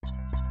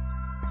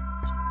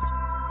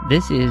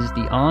This is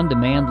the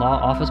On-Demand Law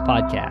Office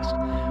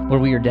Podcast, where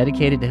we are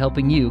dedicated to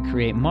helping you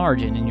create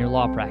margin in your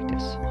law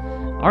practice.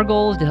 Our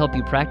goal is to help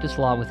you practice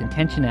law with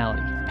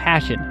intentionality,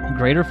 passion,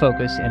 greater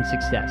focus, and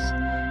success,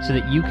 so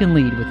that you can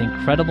lead with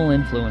incredible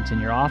influence in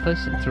your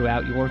office and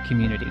throughout your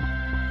community.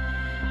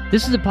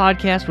 This is a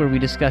podcast where we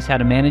discuss how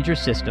to manage your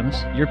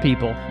systems, your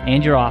people,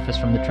 and your office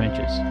from the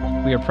trenches.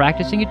 We are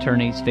practicing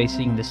attorneys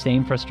facing the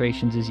same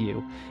frustrations as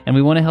you, and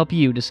we want to help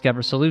you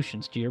discover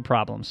solutions to your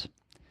problems.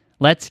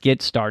 Let's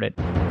get started.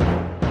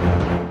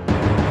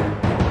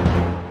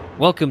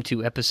 Welcome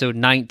to episode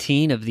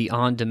 19 of the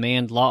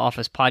On-Demand Law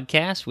Office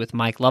Podcast with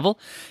Mike Lovell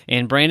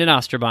and Brandon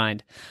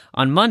Osterbind.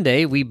 On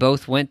Monday, we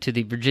both went to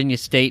the Virginia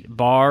State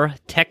Bar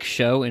Tech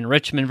Show in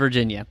Richmond,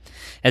 Virginia,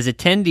 as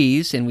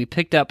attendees, and we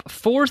picked up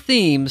 4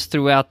 themes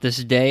throughout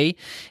this day,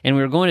 and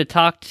we're going to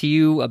talk to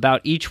you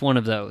about each one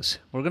of those.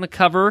 We're going to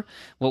cover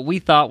what we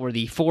thought were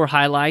the 4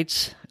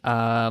 highlights,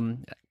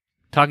 talking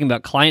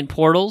about client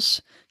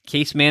portals,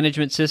 case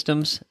management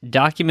systems,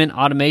 document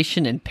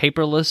automation, and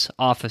paperless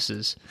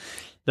offices.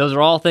 Those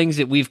are all things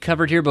that we've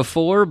covered here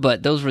before,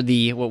 but those were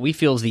what we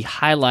feel is the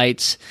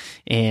highlights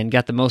and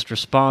got the most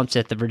response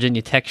at the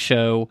Virginia Tech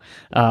Show.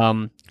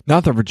 Not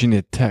the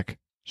Virginia Tech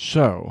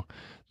Show,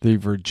 the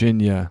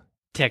Virginia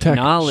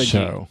Technology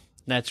Tech Show.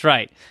 That's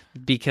right,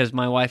 because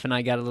my wife and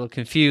I got a little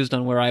confused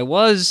on where I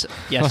was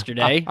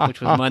yesterday,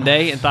 which was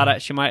Monday, and thought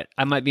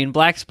I might be in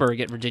Blacksburg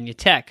at Virginia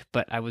Tech,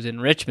 but I was in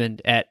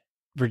Richmond at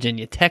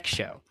Virginia Tech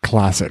Show.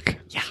 Classic.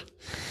 Yeah.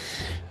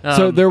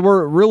 So there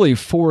were really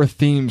 4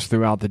 themes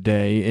throughout the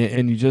day,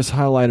 and you just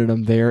highlighted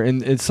them there.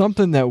 And it's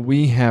something that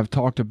we have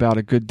talked about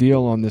a good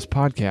deal on this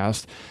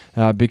podcast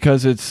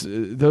because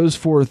those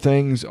 4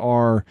 things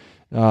are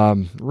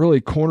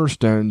really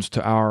cornerstones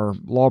to our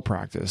law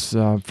practice.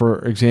 For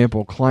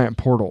example, client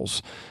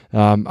portals.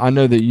 I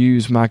know that you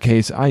use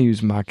MyCase, I use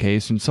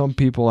MyCase, and some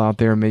people out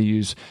there may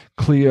use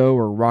Clio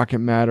or Rocket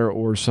Matter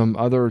or some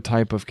other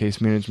type of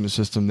case management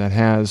system that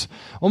has,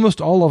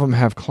 almost all of them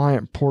have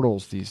client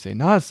portals these days.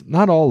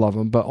 Not all of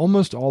them, but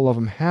almost all of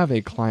them have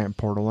a client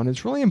portal. And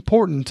it's really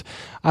important,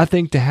 I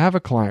think, to have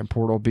a client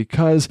portal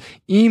because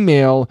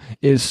email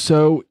is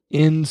so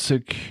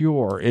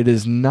insecure. It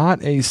is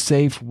not a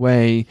safe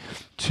way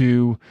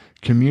to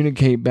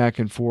communicate back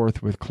and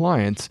forth with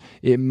clients.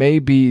 It may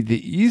be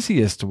the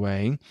easiest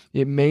way.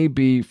 It may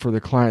be for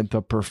the client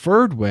the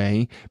preferred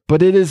way,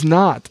 but it is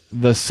not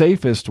the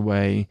safest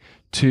way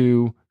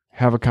to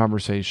have a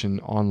conversation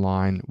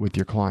online with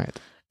your client.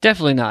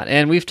 Definitely not.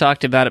 And we've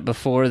talked about it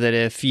before that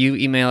if you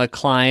email a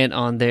client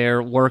on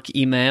their work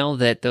email,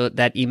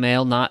 that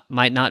email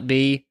might not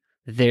be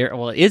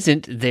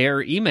isn't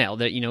their email.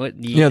 That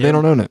they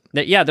don't own it.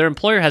 Their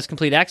employer has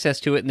complete access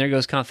to it, and there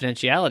goes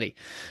confidentiality.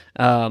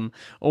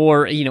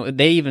 Or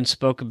they even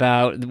spoke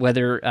about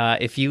whether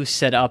if you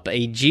set up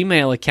a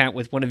Gmail account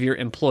with one of your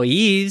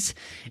employees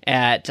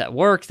at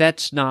work,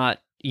 that's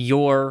not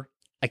your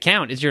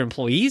account; it's your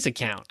employee's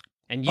account.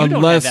 And you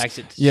don't have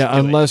access to it.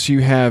 Unless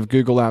you have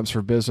Google Apps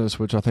for Business,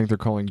 which I think they're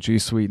calling G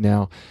Suite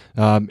now,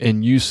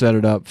 and you set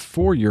it up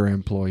for your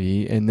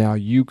employee, and now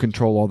you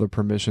control all the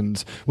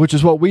permissions, which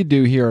is what we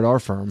do here at our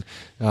firm.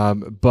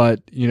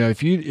 But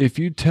if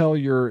you tell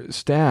your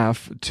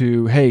staff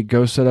to, hey,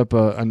 go set up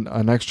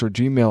an extra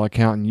Gmail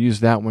account and use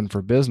that one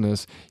for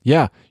business,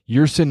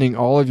 you're sending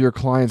all of your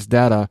clients'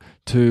 data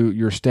to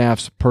your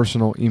staff's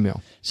personal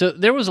email. So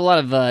there was a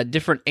lot of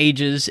different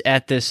ages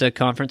at this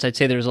conference. I'd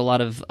say there's a lot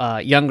of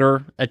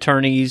younger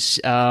attorneys,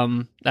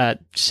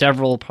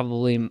 several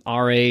probably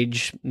our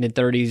age,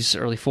 mid-30s,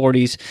 early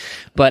 40s.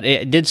 But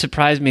it did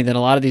surprise me that a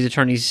lot of these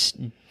attorneys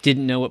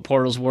didn't know what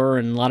portals were,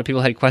 and a lot of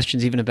people had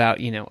questions even about,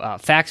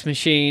 fax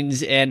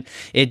machines. And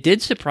it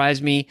did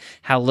surprise me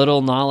how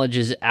little knowledge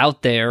is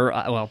out there.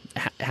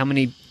 How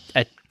many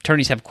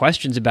attorneys have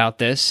questions about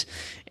this,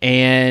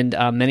 and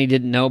many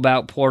didn't know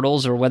about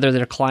portals or whether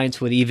their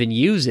clients would even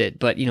use it.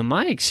 But,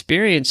 my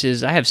experience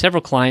is I have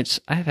several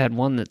clients. I have had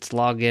one that's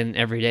logged in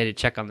every day to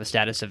check on the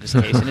status of his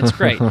case, and it's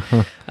great.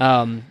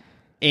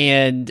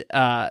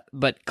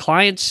 But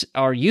clients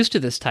are used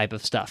to this type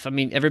of stuff. I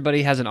mean,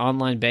 everybody has an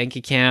online bank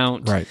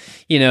account. Right.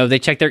 They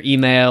check their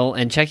email,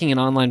 and checking an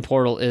online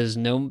portal is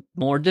no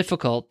more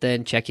difficult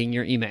than checking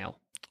your email.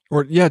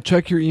 Or,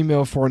 check your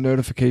email for a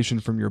notification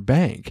from your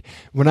bank.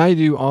 When I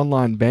do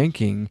online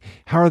banking,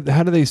 how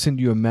do they send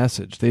you a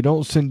message? They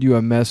don't send you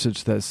a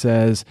message that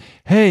says,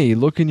 hey,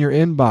 look in your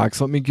inbox.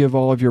 Let me give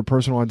all of your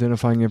personal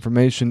identifying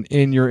information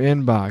in your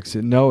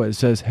inbox. No, it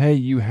says, hey,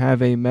 you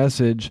have a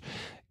message.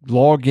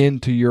 Log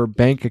into your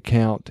bank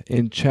account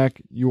and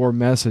check your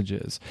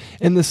messages.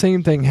 And the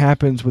same thing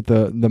happens with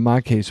the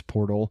MyCase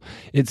portal.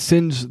 It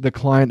sends the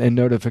client a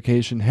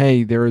notification,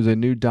 hey, there is a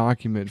new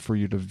document for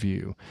you to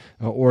view,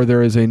 or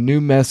there is a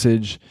new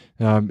message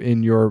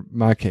in your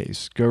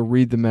MyCase. Go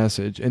read the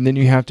message. And then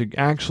you have to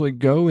actually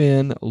go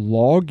in,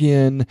 log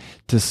in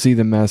to see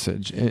the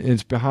message.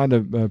 It's behind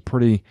a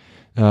pretty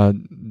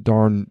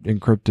darn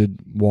encrypted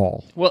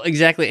wall. Well,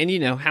 exactly.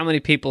 And how many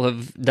people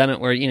have done it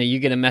where, you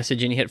get a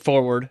message and you hit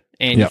forward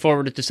and you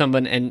forward it to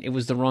someone and it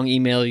was the wrong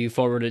email, you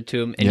forwarded it to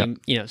them and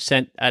you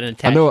sent an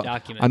attached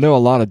document. I know a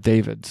lot of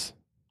Davids.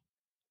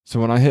 So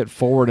when I hit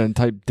forward and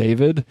type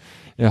David,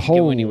 a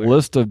whole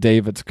list of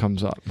Davids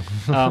comes up.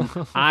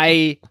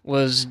 I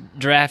was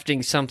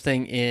drafting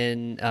something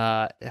in,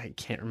 I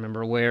can't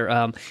remember where,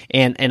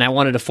 and I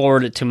wanted to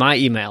forward it to my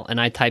email, and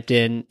I typed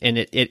in, and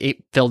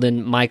it filled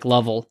in Mike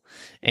Lovell,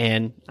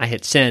 and I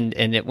hit send,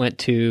 and it went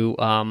to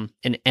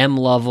an M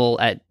Lovell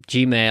at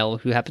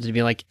Gmail, who happens to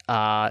be like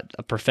a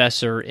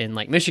professor in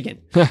like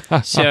Michigan.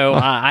 So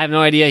I have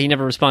no idea. He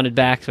never responded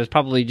back, so it's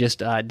probably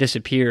just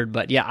disappeared.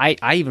 But yeah,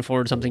 I even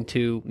forwarded something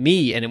to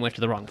me, and it went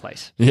to the wrong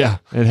place. Yeah,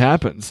 it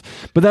happens.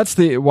 But that's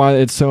why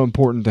it's so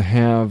important to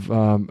have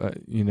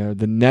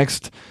the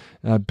next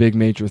big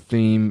major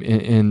theme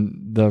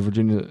in the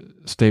Virginia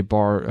State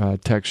Bar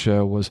Tech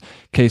Show was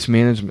case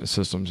management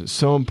systems. It's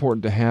so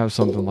important to have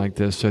something like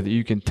this so that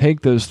you can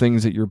take those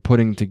things that you're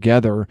putting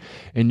together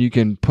and you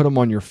can put them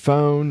on your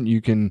phone,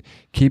 you can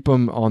keep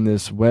them on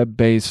this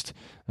web-based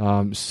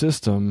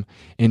system,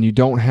 and you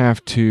don't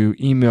have to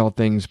email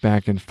things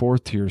back and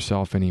forth to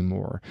yourself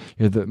anymore.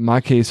 My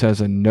case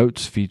has a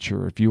notes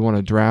feature. If you want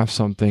to draft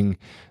something,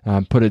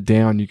 put it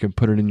down, you can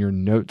put it in your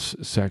notes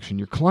section.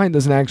 Your client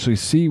doesn't actually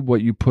see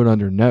what you put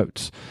under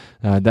notes.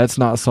 That's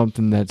not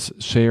something that's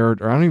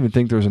shared, or I don't even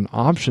think there's an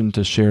option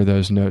to share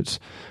those notes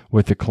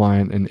with the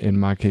client in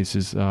my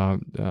case's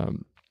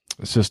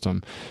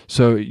system.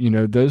 So,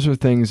 those are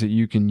things that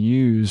you can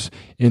use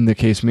in the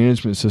case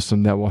management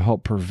system that will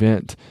help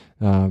prevent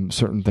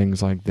certain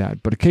things like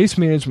that. But a case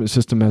management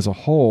system as a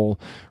whole,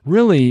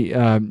 really,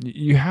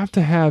 you have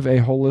to have a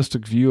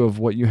holistic view of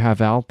what you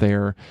have out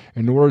there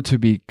in order to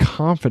be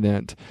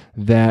confident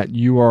that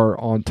you are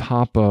on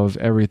top of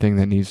everything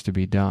that needs to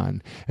be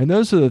done. And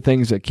those are the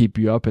things that keep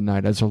you up at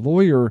night. As a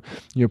lawyer,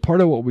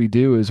 part of what we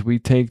do is we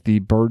take the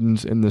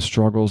burdens and the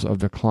struggles of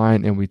the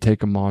client and we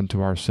take them on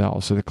to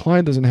ourselves. So the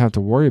client doesn't have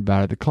to worry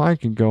about it. The client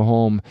can go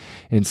home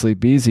and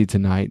sleep easy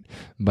tonight,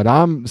 but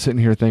I'm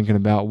sitting here thinking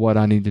about what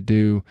I need to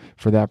do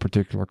for that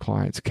particular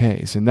client's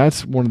case. And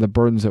that's one of the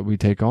burdens that we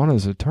take on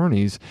as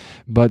attorneys.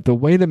 But the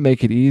way to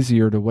make it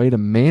easier, the way to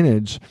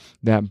manage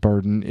that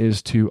burden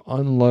is to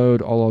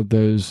unload all of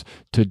those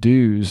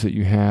to-dos that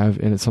you have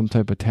in some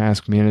type of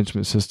task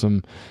management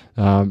system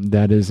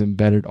that is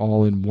embedded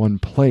all in one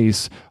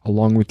place,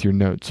 along with your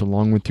notes,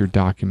 along with your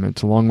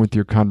documents, along with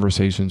your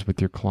conversations with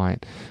your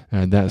client,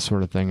 that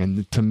sort of thing.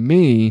 And to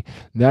me,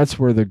 that's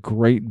where the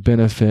great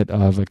benefit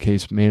of a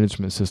case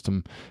management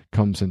system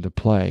comes into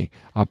play.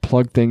 I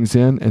plug things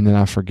in and then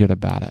I forget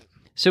about it.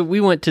 So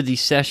we went to the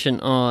session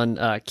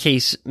on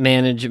case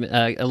management,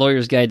 a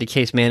lawyer's guide to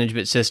case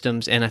management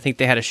systems, and I think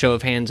they had a show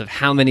of hands of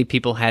how many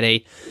people had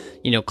a,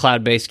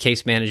 cloud-based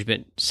case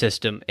management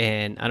system.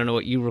 And I don't know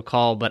what you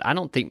recall, but I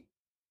don't think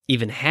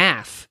even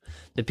half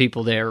the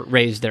people there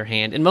raised their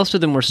hand, and most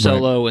of them were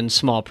solo and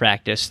small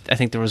practice. I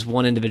think there was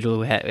one individual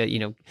who had,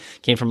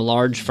 came from a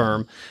large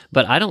firm,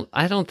 but I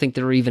don't think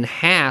there were even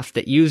half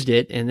that used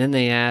it. And then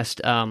they asked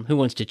who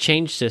wants to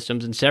change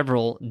systems, and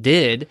several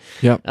did.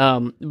 Yep.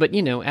 But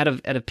out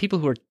of people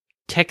who are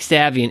tech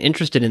savvy and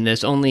interested in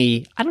this, I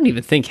don't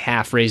even think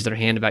half raised their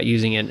hand about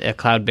using a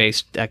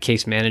cloud-based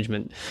case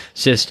management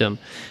system,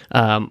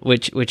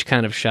 which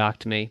kind of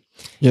shocked me.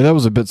 Yeah, that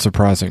was a bit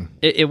surprising.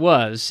 It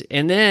was.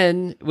 And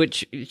then,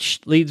 which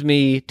leads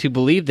me to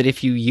believe that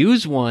if you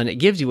use one, it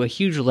gives you a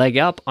huge leg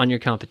up on your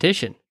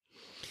competition.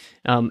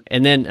 And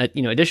then,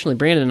 additionally,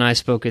 Brandon and I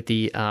spoke at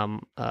the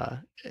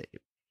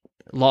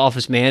law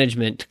office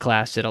management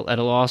class at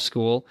a law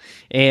school,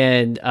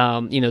 and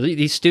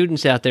these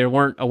students out there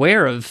weren't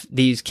aware of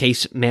these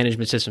case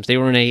management systems. They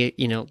were in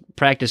a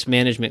practice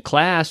management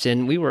class,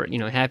 and we were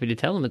happy to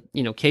tell them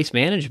that case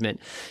management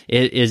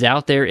is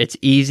out there. It's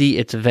easy,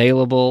 it's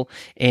available,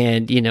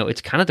 and it's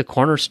kind of the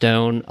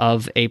cornerstone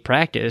of a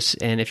practice.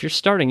 And if you're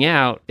starting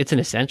out, it's an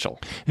essential.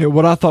 Yeah,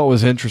 what I thought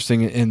was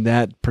interesting in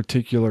that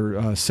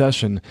particular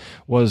session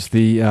was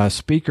the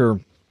speaker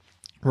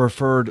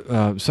referred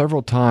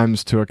several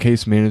times to a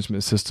case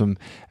management system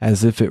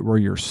as if it were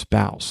your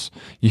spouse.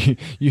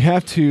 You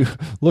have to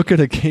look at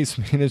a case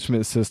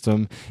management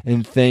system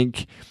and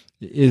think,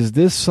 is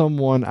this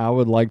someone I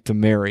would like to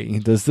marry?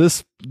 Does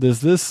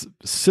this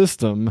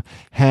system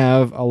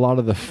have a lot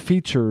of the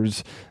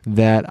features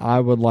that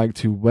I would like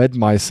to wed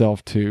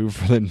myself to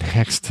for the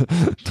next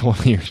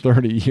 20 or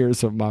 30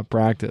 years of my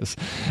practice?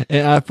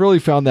 And I've really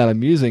found that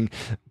amusing.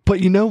 But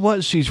you know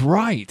what? She's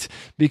right,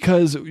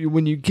 because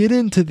when you get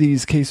into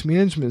these case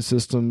management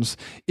systems,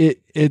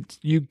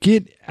 you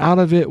get out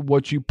of it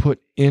what you put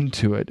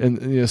into it, and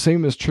the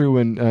same is true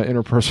in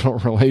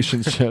interpersonal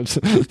relationships.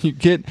 You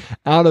get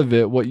out of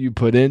it what you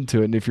put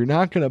into it, and if you're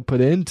not going to put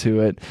into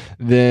it,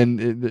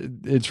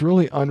 then it's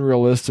really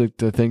unrealistic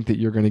to think that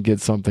you're going to get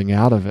something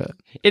out of it.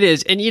 It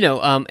is, and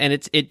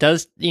and it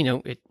does,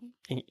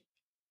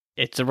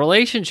 it's a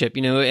relationship.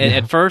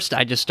 At first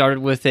I just started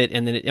with it,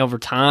 and then over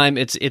time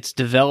it's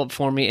developed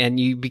for me, and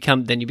you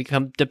become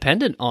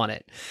dependent on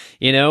it,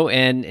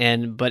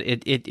 but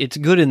it's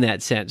good in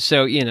that sense.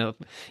 So,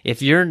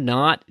 if you're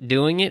not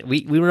doing it,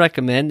 we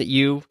recommend that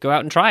you go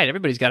out and try it.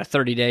 Everybody's got a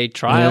 30-day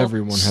trial.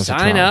 Everyone has a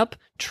Sign trial. up,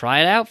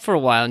 try it out for a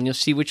while, and you'll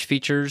see which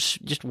features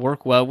just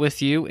work well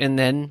with you, and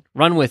then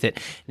run with it.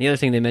 And the other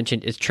thing they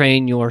mentioned is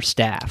train your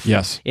staff.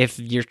 Yes. If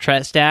your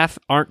staff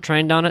aren't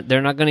trained on it,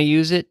 they're not going to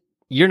use it.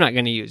 You're not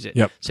going to use it.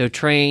 Yep. So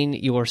train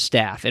your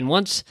staff. And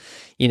once,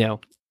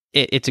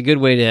 it's a good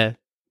way to,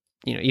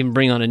 even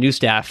bring on a new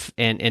staff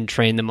and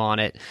train them on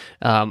it.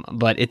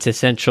 But it's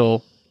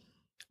essential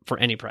for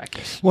any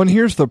practice. Well, and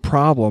here's the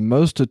problem.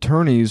 Most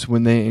attorneys,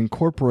 when they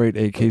incorporate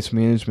a case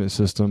management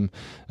system,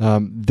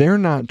 they're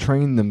not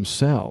trained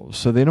themselves.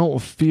 So they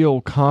don't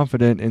feel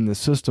confident in the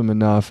system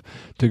enough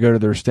to go to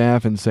their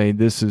staff and say,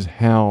 this is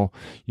how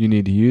you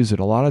need to use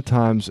it. A lot of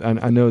times, and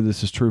I know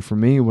this is true for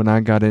me, when I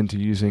got into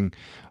using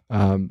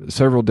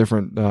several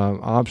different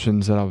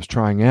options that I was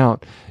trying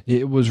out,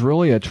 it was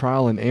really a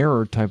trial and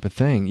error type of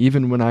thing.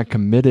 Even when I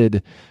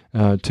committed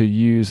to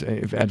use,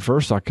 at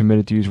first I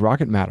committed to use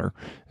Rocket Matter,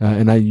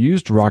 and I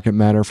used Rocket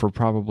Matter for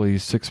probably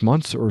 6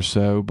 months or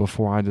so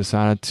before I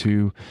decided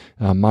to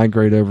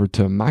migrate over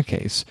to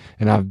MyCase.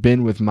 And I've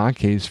been with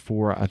MyCase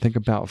for, I think,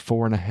 about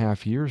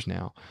 4.5 years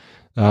now.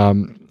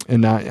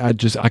 And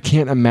I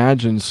can't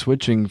imagine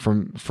switching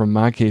from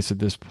MyCase at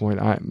this point.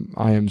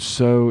 I am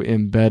so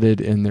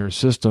embedded in their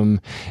system,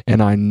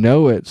 and I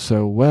know it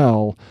so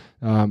well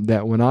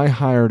that when I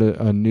hired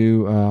a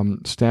new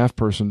staff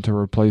person to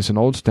replace an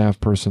old staff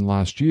person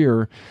last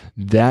year,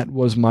 that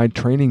was my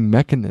training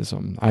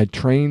mechanism. I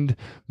trained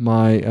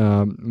my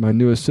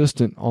new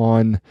assistant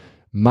on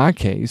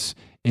MyCase,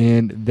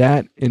 and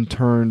that in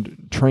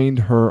turn trained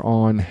her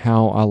on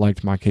how I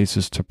liked my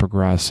cases to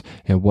progress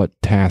and what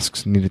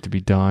tasks needed to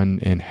be done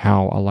and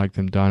how I liked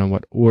them done and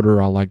what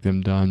order I liked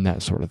them done,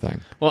 that sort of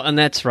thing. Well, and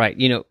that's right.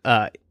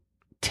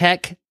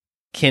 Tech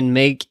can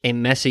make a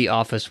messy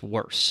office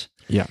worse.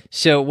 Yeah.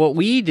 So what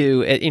we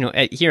do,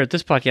 here at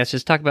this podcast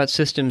is talk about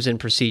systems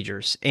and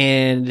procedures.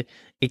 And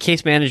a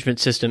case management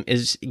system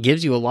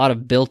gives you a lot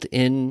of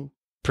built-in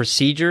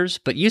procedures,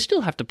 but you still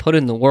have to put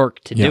in the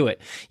work to do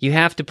it. You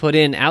have to put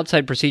in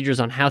outside procedures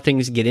on how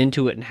things get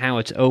into it and how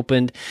it's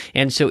opened.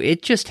 And so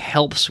it just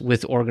helps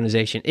with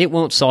organization. It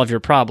won't solve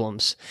your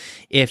problems.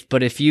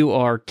 But if you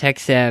are tech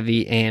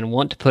savvy and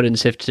want to put in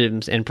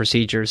systems and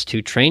procedures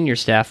to train your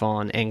staff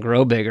on and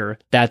grow bigger,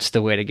 that's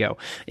the way to go.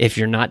 If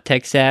you're not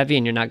tech savvy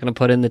and you're not going to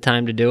put in the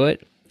time to do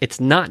it,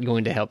 it's not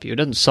going to help you. It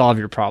doesn't solve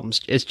your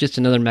problems. It's just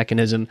another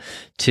mechanism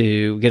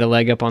to get a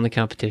leg up on the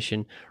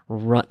competition,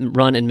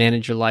 run and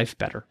manage your life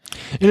better.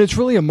 And it's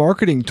really a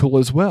marketing tool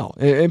as well.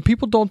 And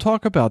people don't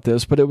talk about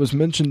this, but it was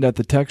mentioned at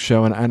the tech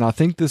show, and I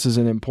think this is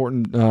an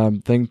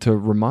important thing to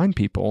remind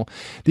people.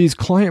 These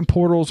client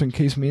portals and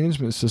case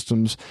management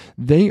systems,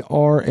 they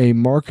are a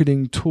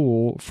marketing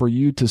tool for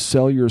you to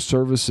sell your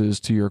services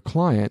to your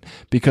client,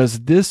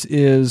 because this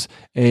is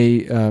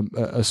a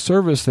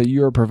service that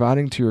you are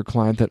providing to your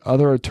client that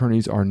other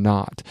attorneys are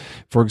not.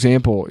 For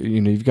example,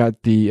 you've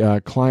got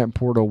the client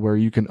portal where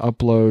you can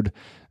upload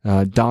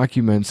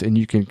documents, and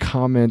you can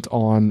comment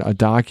on a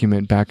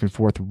document back and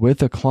forth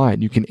with a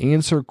client. You can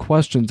answer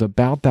questions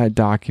about that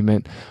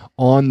document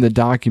on the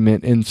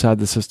document inside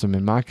the system.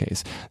 In my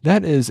case,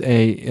 that is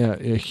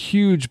a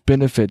huge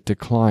benefit to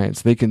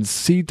clients. They can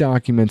see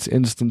documents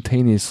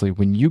instantaneously.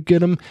 When you get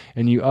them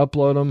and you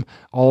upload them,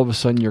 all of a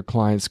sudden your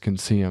clients can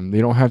see them. They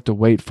don't have to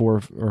wait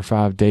 4 or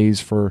 5 days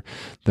for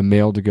the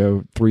mail to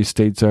go 3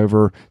 states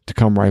over to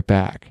come right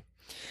back.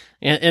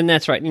 And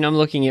that's right. I'm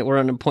looking at, we're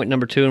on point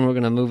number 2, and we're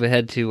going to move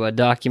ahead to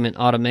document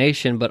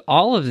automation. But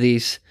all of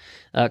these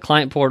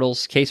client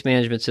portals, case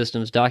management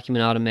systems,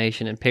 document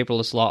automation, and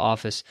paperless law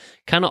office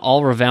kind of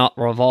all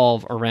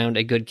revolve around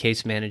a good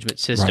case management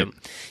system.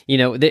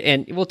 Right.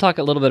 And we'll talk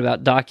a little bit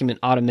about document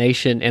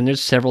automation, and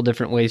there's several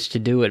different ways to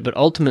do it. But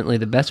ultimately,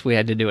 the best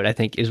way to do it, I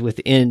think, is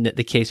within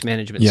the case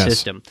management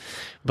system.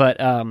 But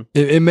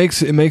it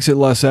makes it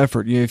less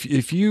effort.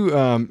 If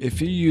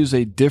you use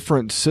a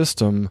different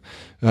system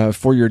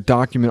for your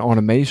document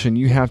automation,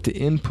 you have to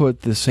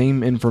input the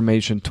same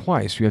information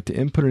twice. You have to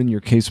input it in your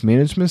case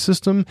management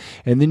system,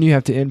 and then you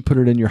have to input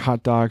it in your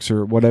Hot Docs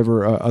or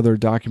whatever other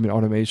document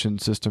automation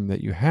system that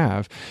you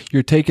have.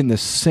 You're taking the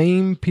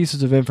same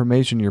pieces of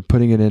information, you're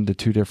putting it into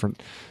two different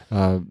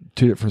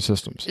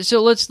systems.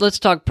 So let's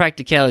talk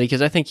practicality,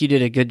 because I think you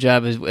did a good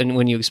job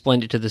when you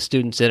explained it to the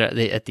students at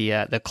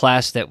the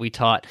class that we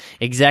taught,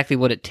 exactly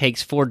what it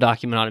takes for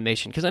document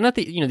automation. Because I know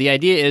that the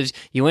idea is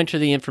you enter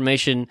the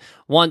information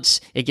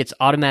once, it gets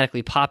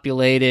automatically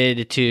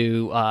populated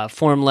to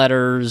form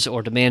letters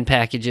or demand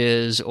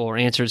packages or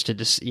answers to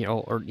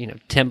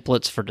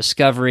templates for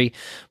discovery.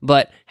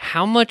 But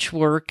how much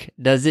work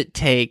does it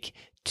take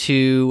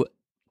to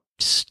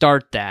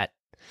start that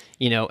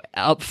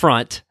up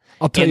front?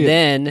 I'll tell you.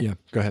 Then, yeah,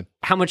 go ahead.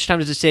 How much time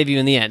does it save you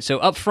in the end? So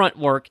upfront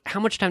work, how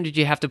much time did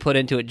you have to put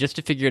into it just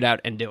to figure it out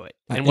and do it?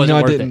 And was it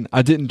worth it?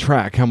 I didn't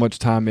track how much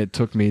time it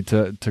took me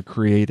to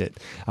create it.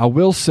 I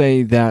will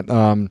say that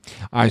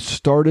I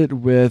started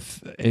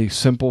with a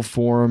simple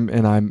form,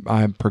 and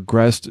I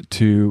progressed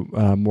to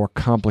more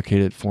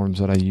complicated forms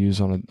that I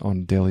use on a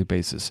daily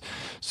basis.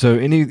 So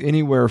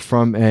anywhere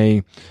from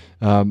a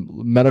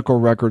medical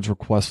records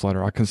request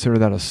letter, I consider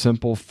that a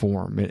simple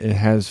form. It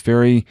has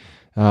very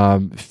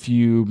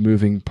few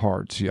moving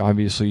parts.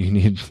 Obviously, you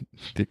need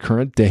the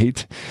current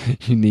date,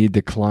 you need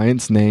the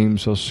client's name,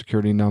 social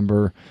security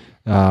number,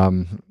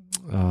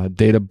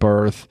 date of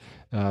birth,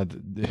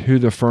 who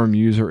the firm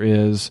user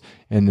is,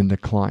 and then the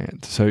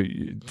client. So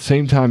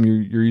same time,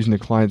 you're using the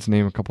client's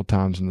name a couple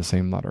times in the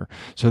same letter.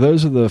 So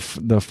those are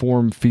the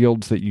form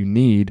fields that you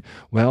need.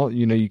 Well,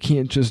 you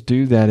can't just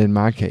do that in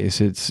my case.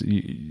 It's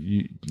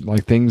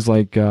like things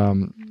like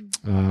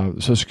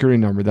social security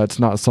number. That's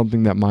not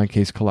something that my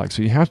case collects.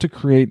 So you have to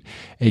create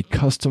a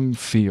custom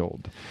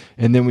field.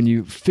 And then when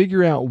you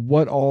figure out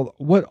what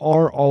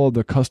are all of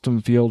the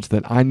custom fields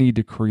that I need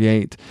to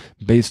create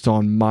based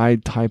on my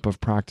type of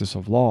practice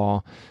of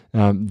law,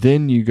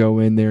 then you go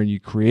in there and you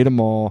create them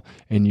all,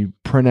 and you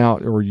print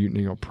out, or you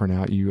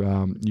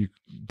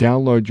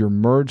download your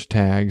merge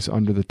tags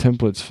under the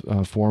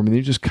templates form, and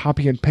you just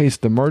copy and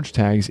paste the merge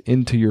tags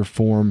into your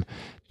form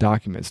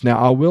documents. Now,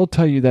 I will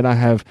tell you that I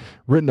have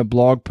written a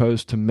blog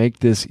post to make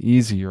this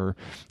easier,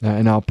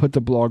 and I'll put the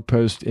blog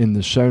post in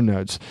the show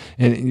notes.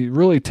 And it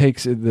really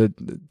takes, the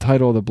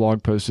title of the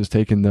blog post is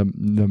taking the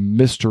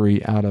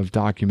mystery out of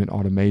document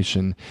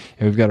automation.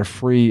 And we've got a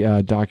free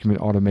document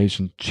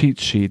automation cheat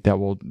sheet that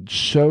will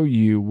show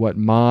you what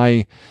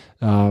my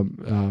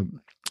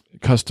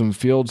custom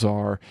fields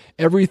are,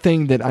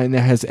 everything that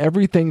has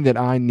everything that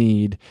I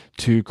need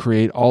to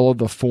create all of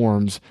the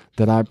forms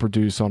that I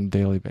produce on a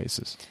daily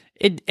basis.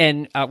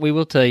 We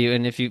will tell you,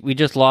 and we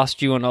just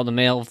lost you on all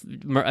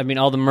the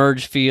all the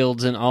merge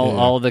fields and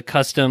all the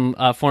custom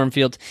form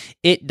fields.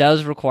 It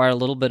does require a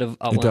little bit of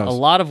a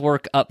lot of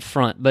work up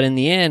front, but in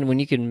the end, when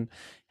you can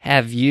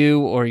have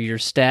you or your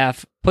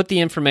staff put the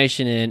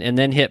information in and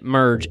then hit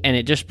merge, and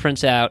it just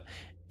prints out,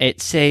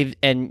 it saves,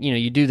 and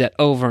you do that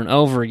over and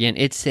over again.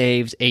 It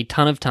saves a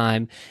ton of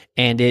time,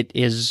 and it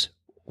is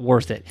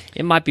worth it.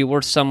 It might be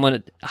worth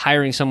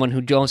hiring someone who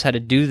knows how to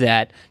do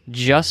that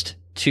just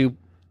to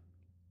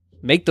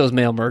make those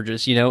mail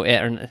merges,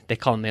 and they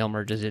call them mail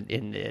merges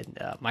in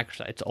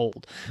Microsoft. It's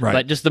old, right?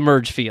 But just the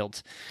merge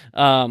fields.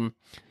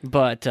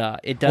 But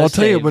it does. Well, I'll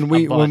tell you,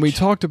 when we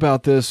talked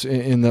about this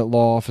in the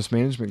law office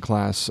management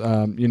class,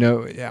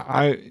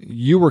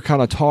 you were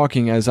kind of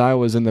talking as I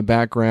was in the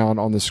background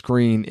on the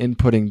screen,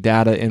 inputting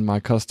data in my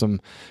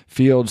custom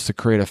fields to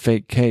create a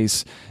fake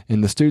case,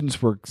 and the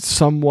students were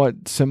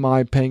somewhat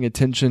semi paying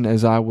attention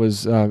as I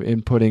was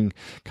inputting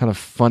kind of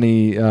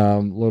funny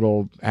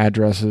little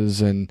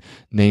addresses and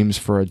names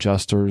for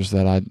adjusters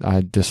that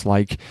I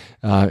dislike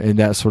and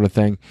that sort of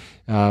thing.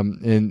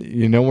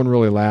 No one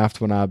really laughed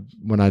when I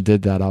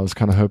did that. I was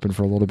kind of hoping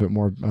for a little bit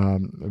more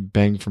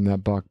bang from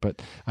that buck,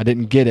 but I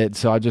didn't get it,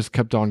 so I just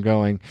kept on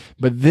going.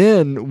 But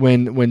then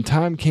when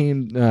time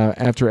came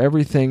after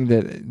everything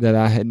that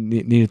I had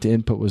needed to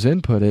input was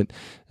inputted,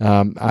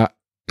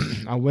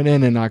 I went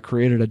in and I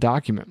created a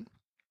document.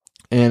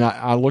 And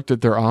I looked at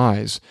their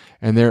eyes,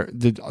 and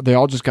they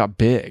all just got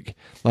big.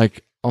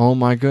 Like, oh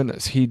my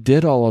goodness, he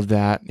did all of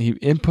that. He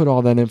input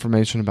all that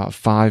information in about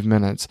 5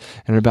 minutes,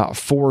 and in about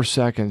 4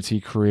 seconds, he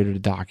created a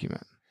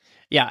document.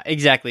 Yeah,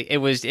 exactly. It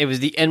was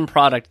the end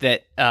product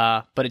that,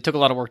 but it took a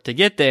lot of work to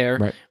get there.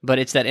 Right. But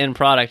it's that end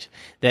product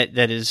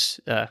that is,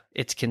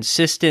 it's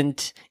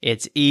consistent,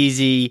 it's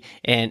easy,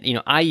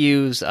 and I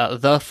use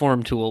the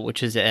Form tool,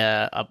 which is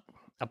a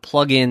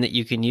plugin that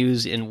you can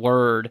use in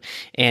Word,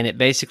 and it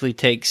basically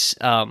takes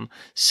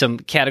some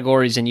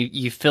categories and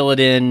you fill it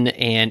in,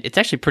 and it's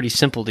actually pretty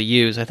simple to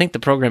use. I think the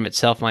program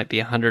itself might be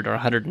 $100 or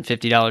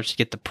 $150 to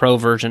get the pro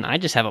version. I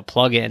just have a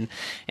plugin,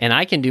 and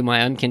I can do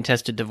my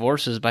uncontested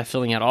divorces by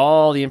filling out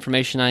all the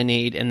information I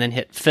need and then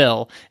hit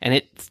fill, and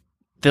it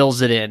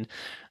fills it in.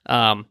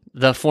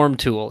 The Form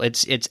tool,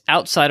 it's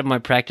outside of my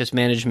practice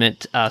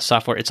management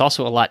software. It's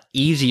also a lot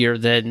easier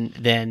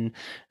than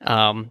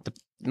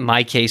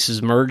my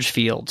case's merge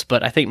fields,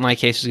 but I think my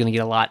case is going to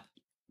get a lot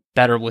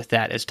better with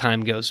that as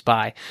time goes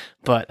by.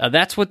 But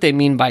that's what they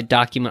mean by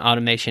document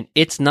automation.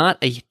 It's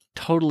not a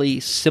totally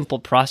simple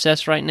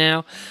process right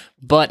now,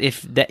 but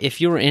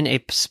if you're in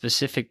a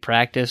specific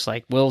practice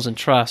like wills and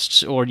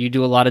trusts, or you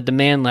do a lot of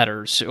demand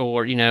letters,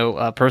 or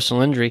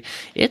personal injury,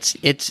 it's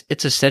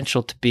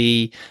essential to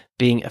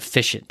being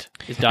efficient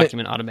is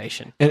document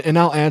automation. And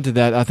I'll add to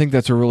that, I think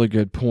that's a really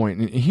good point.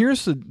 And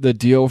here's the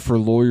deal for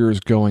lawyers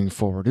going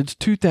forward. It's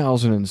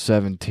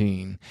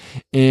 2017,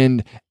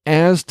 and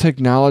as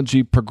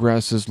technology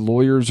progresses,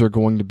 lawyers are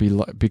going to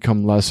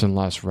become less and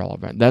less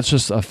relevant. That's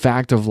just a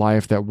fact of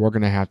life that we're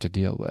going to have to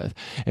deal with.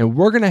 And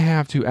we're going to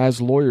have to,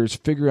 as lawyers,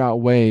 figure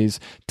out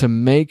ways to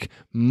make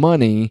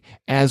money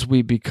as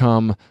we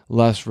become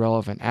less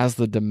relevant, as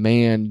the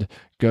demand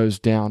goes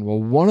down.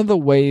 Well, one of the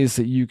ways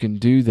that you can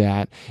do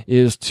that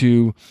is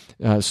to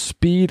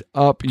speed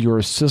up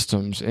your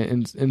systems.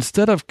 And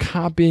instead of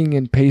copying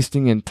and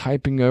pasting and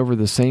typing over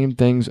the same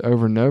things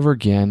over and over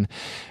again,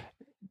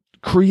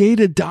 create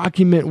a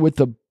document with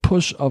the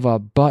push of a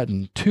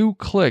button, 2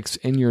 clicks,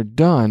 and you're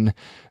done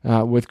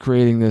with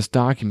creating this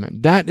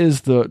document. That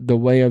is the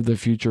way of the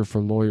future for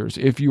lawyers.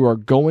 If you are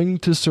going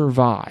to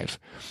survive,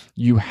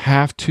 you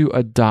have to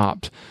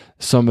adopt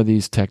some of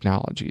these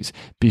technologies,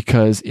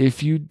 because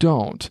if you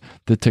don't,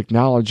 the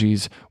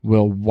technologies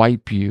will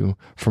wipe you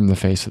from the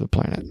face of the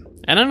planet.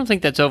 And I don't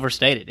think that's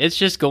overstated. It's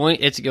just going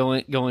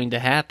to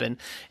happen.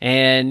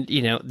 And,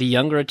 the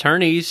younger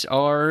attorneys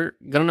are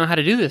going to know how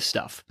to do this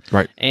stuff.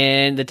 Right.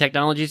 And the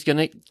technology is going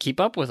to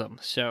keep up with them.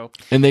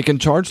 And they can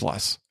charge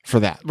less for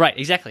that. Right,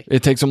 exactly.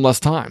 It takes them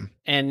less time.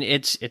 And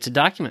it's a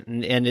document,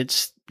 and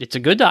it's a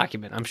good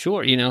document, I'm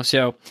sure,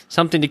 so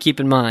something to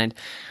keep in mind.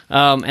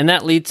 And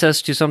that leads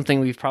us to something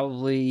we've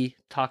probably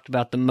talked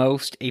about the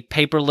most, a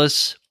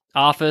paperless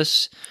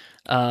office.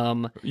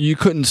 You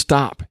couldn't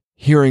stop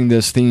hearing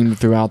this theme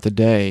throughout the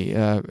day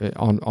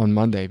on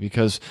Monday,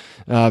 because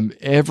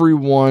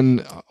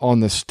everyone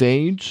on the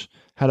stage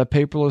had a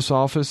paperless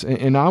office,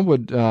 and I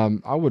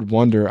would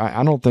wonder.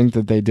 I don't think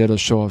that they did a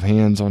show of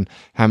hands on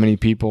how many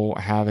people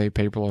have a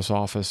paperless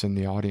office in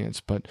the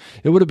audience, but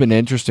it would have been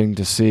interesting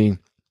to see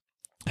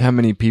how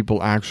many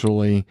people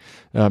actually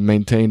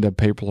maintained a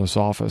paperless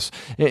office.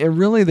 And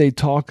really, they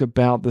talk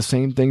about the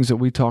same things that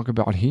we talk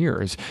about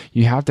here. Is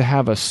you have to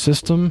have a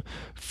system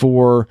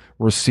for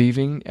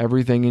receiving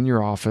everything in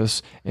your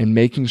office and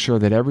making sure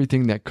that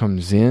everything that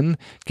comes in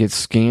gets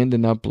scanned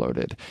and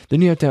uploaded.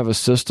 Then you have to have a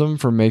system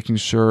for making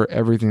sure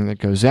everything that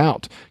goes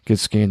out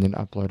gets scanned and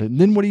uploaded. And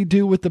then what do you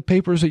do with the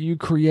papers that you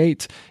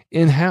create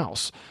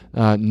in-house?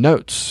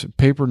 Notes,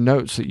 paper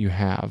notes that you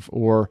have,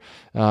 or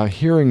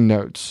hearing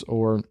notes,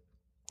 or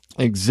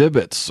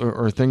exhibits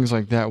or things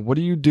like that. What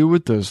do you do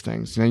with those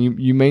things? Now,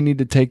 you may need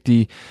to take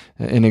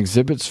an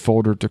exhibits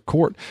folder to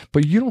court,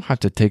 but you don't have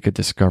to take a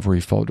discovery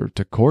folder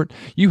to court.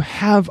 You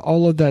have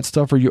all of that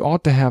stuff, or you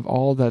ought to have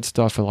all of that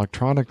stuff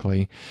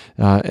electronically,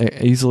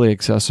 easily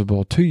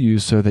accessible to you,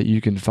 so that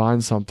you can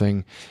find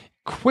something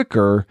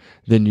quicker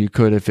than you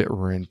could if it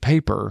were in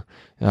paper,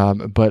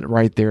 but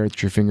right there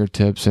at your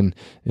fingertips, and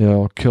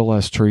it'll kill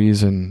less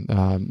trees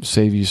and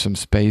save you some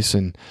space,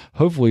 and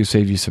hopefully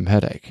save you some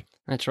headache.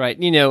 That's right.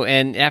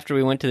 And after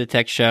we went to the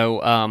tech show,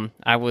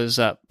 I was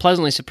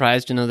pleasantly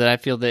surprised to know that I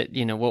feel that,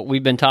 what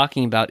we've been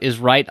talking about is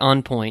right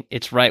on point.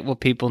 It's right what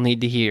people need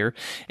to hear,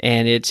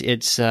 and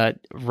it's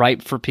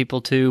right for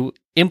people to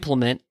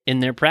implement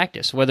in their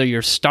practice, whether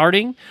you're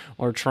starting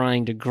or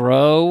trying to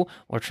grow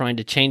or trying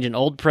to change an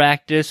old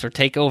practice or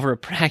take over a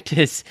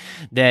practice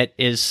that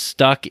is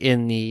stuck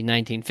in the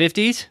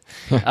 1950s.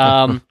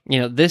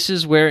 This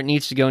is where it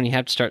needs to go, and you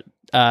have to start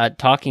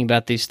talking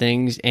about these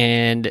things,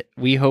 and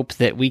we hope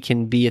that we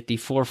can be at the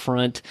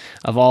forefront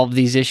of all of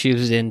these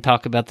issues and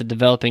talk about the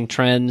developing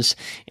trends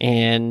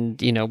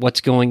and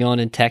what's going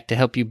on in tech to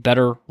help you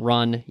better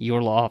run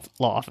your law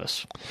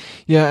office.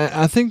 Yeah,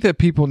 I think that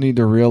people need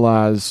to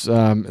realize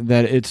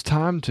that it's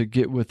time to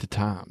get with the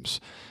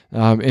times,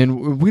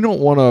 and we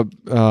don't want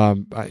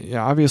to.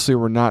 Obviously,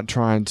 we're not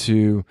trying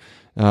to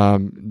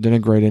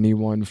denigrate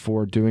anyone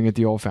for doing it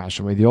the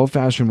old-fashioned way. The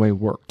old-fashioned way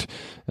worked,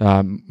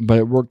 but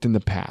it worked in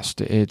the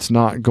past. It's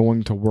not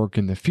going to work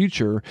in the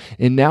future,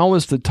 and now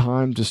is the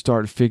time to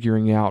start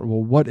figuring out,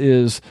 well, what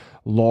is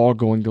law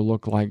going to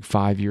look like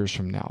 5 years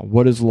from now?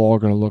 What is law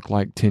going to look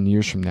like 10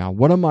 years from now?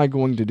 What am I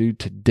going to do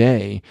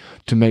today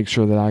to make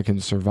sure that I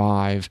can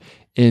survive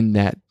in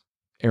that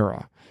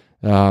era?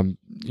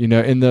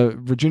 In the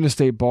Virginia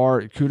State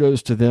Bar,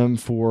 kudos to them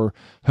for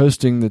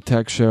hosting the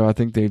tech show. I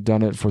think they've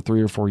done it for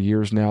 3 or 4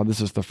 years now.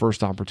 This is the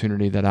first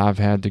opportunity that I've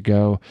had to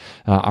go.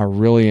 I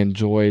really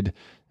enjoyed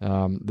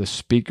the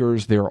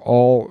speakers. They're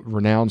all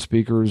renowned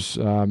speakers,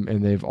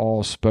 and they've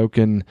all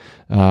spoken.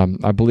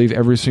 I believe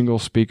every single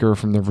speaker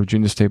from the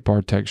Virginia State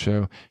Bar Tech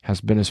Show has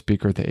been a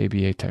speaker at the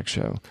ABA Tech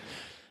Show.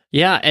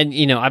 Yeah, and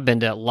I've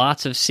been to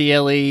lots of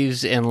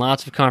CLEs and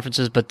lots of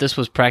conferences, but this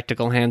was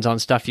practical hands-on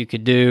stuff you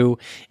could do,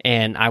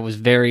 and I was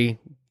very,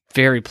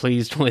 very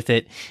pleased with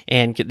it.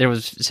 And there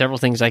was several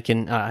things I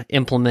can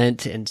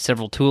implement and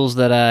several tools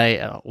that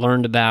I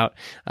learned about.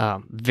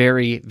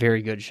 Very,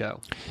 very good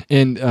show.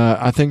 And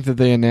I think that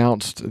they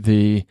announced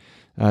the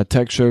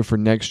tech show for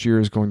next year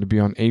is going to be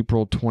on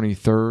April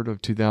 23rd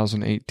of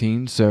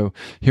 2018. So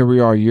here we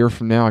are a year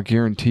from now. I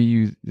guarantee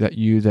you that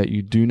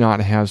you do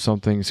not have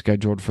something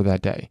scheduled for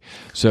that day.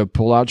 So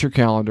pull out your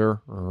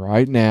calendar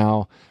right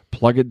now,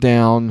 plug it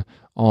down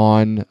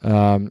on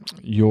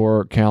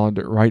your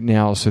calendar right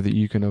now so that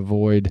you can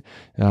avoid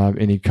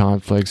any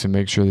conflicts and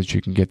make sure that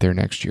you can get there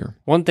next year.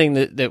 One thing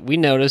that we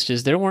noticed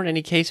is there weren't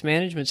any case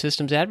management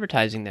systems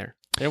advertising there.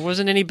 There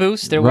wasn't any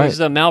booths. There was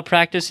a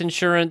malpractice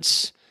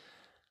insurance.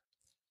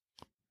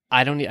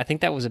 I think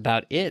that was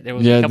about it. There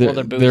was a couple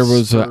other booths. There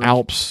was an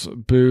Alps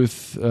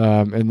booth,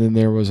 and then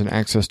there was an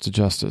Access to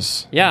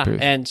Justice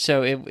booth. And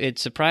so it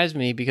surprised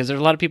me because there's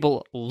a lot of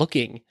people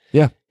looking.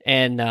 Yeah.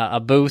 And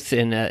a booth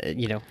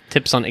and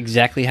tips on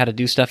exactly how to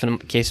do stuff in a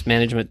case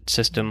management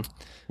system.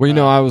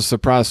 Well, I was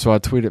surprised, so I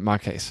tweeted my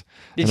case.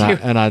 Did you?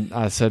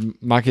 I said,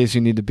 my case,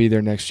 you need to be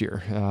there next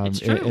year. It's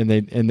true.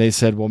 And they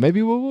said, well,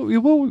 maybe we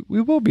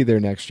will be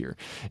there next year,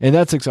 and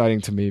that's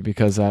exciting to me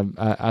because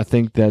I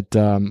think that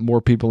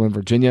more people in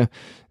Virginia,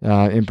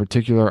 in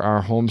particular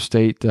our home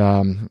state,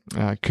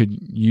 could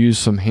use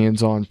some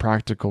hands-on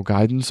practical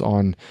guidance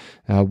on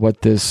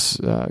what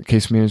this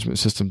case management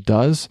system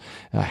does,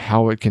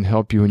 how it can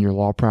help you in your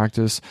law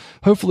practice.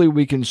 Hopefully,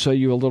 we can show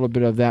you a little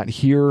bit of that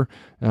here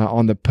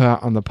on the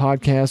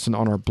podcast and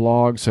on our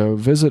blog. So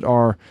visit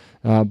our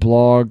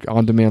blog,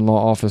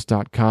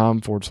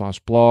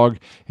 ondemandlawoffice.com/blog,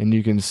 and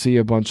you can see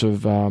a bunch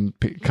of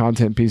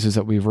content pieces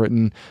that we've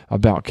written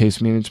about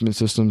case management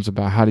systems,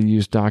 about how to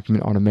use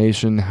document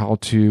automation, how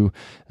to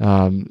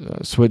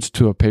switch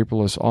to a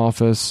paperless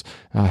office,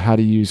 how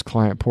to use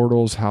client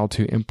portals, how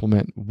to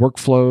implement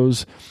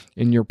workflows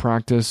in your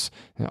practice,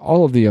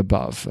 all of the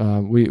above.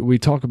 We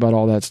talk about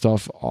all that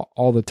stuff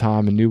all the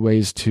time and new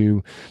ways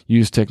to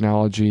use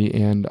technology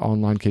and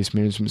online case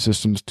management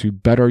systems to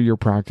better your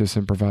practice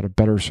and provide a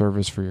better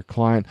service for your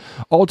client.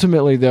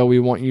 Ultimately, though, we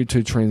want you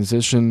to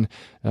transition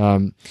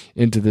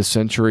into this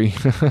century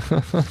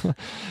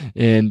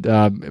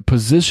and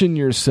position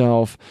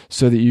yourself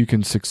so that you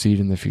can succeed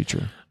in the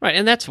future. Right,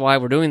 and that's why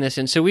we're doing this.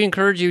 And so we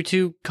encourage you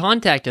to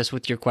contact us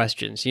with your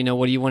questions.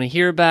 What do you want to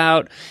hear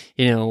about?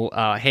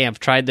 Hey,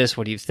 I've tried this.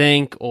 What do you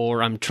think?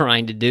 Or I'm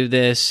trying to do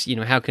this.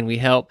 How can we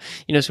help?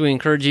 So we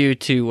encourage you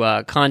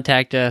to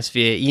contact us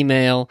via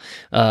email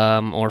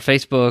or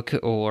Facebook,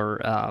 or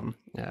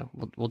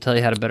we'll tell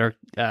you how to better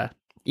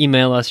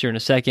email us here in a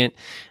second.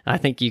 I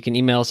think you can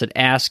email us at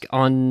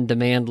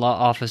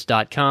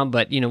askondemandlawoffice.com.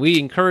 But, we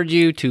encourage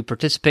you to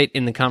participate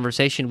in the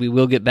conversation. We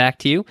will get back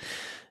to you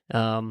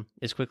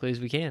as quickly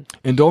as we can.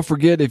 And don't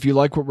forget, if you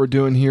like what we're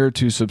doing here,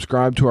 to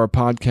subscribe to our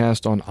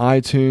podcast on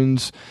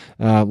iTunes.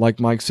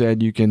 Like Mike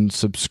said, you can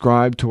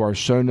subscribe to our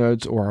show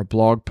notes or our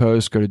blog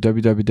post. Go to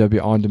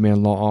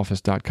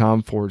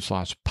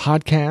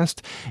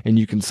www.ondemandlawoffice.com/podcast, and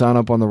you can sign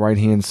up on the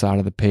right-hand side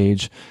of the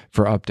page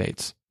for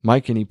updates.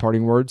 Mike, any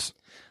parting words?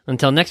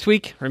 Until next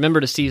week,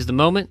 remember to seize the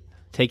moment,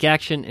 take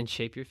action, and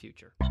shape your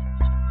future.